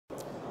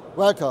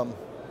Welcome.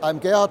 I'm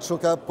Gerhard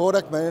Schucker,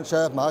 Product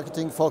Manager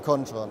Marketing for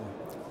Kontron.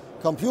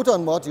 Computer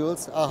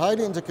modules are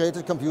highly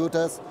integrated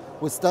computers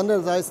with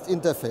standardized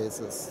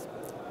interfaces.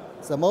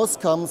 The most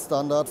common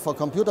standard for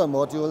computer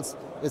modules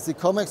is the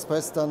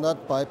COM-Express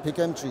standard by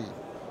PICMG.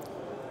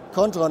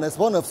 Kontron, as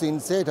one of the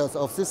initiators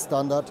of this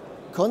standard,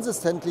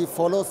 consistently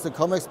follows the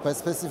COM-Express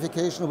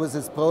specification with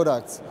its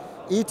products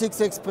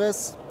ETIX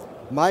Express,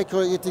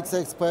 Micro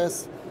ETIX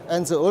Express,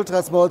 and the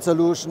ultra-small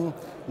solution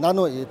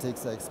Nano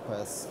ETIX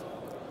Express.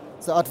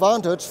 The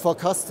advantage for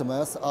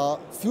customers are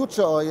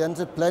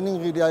future-oriented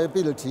planning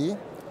reliability,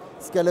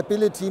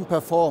 scalability in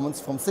performance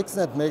from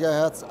 600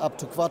 MHz up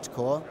to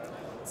quad-core.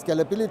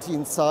 Scalability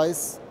in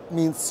size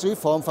means 3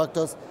 form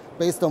factors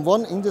based on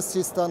one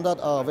industry standard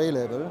are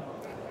available,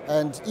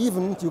 and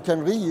even you can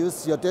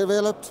reuse your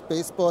developed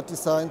baseboard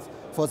designs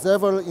for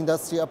several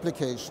industry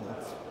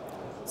applications.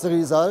 The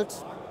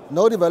result?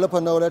 No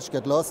developer knowledge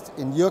gets lost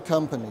in your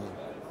company.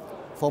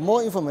 For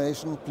more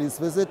information, please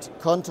visit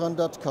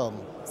kontron.com.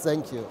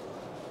 Thank you.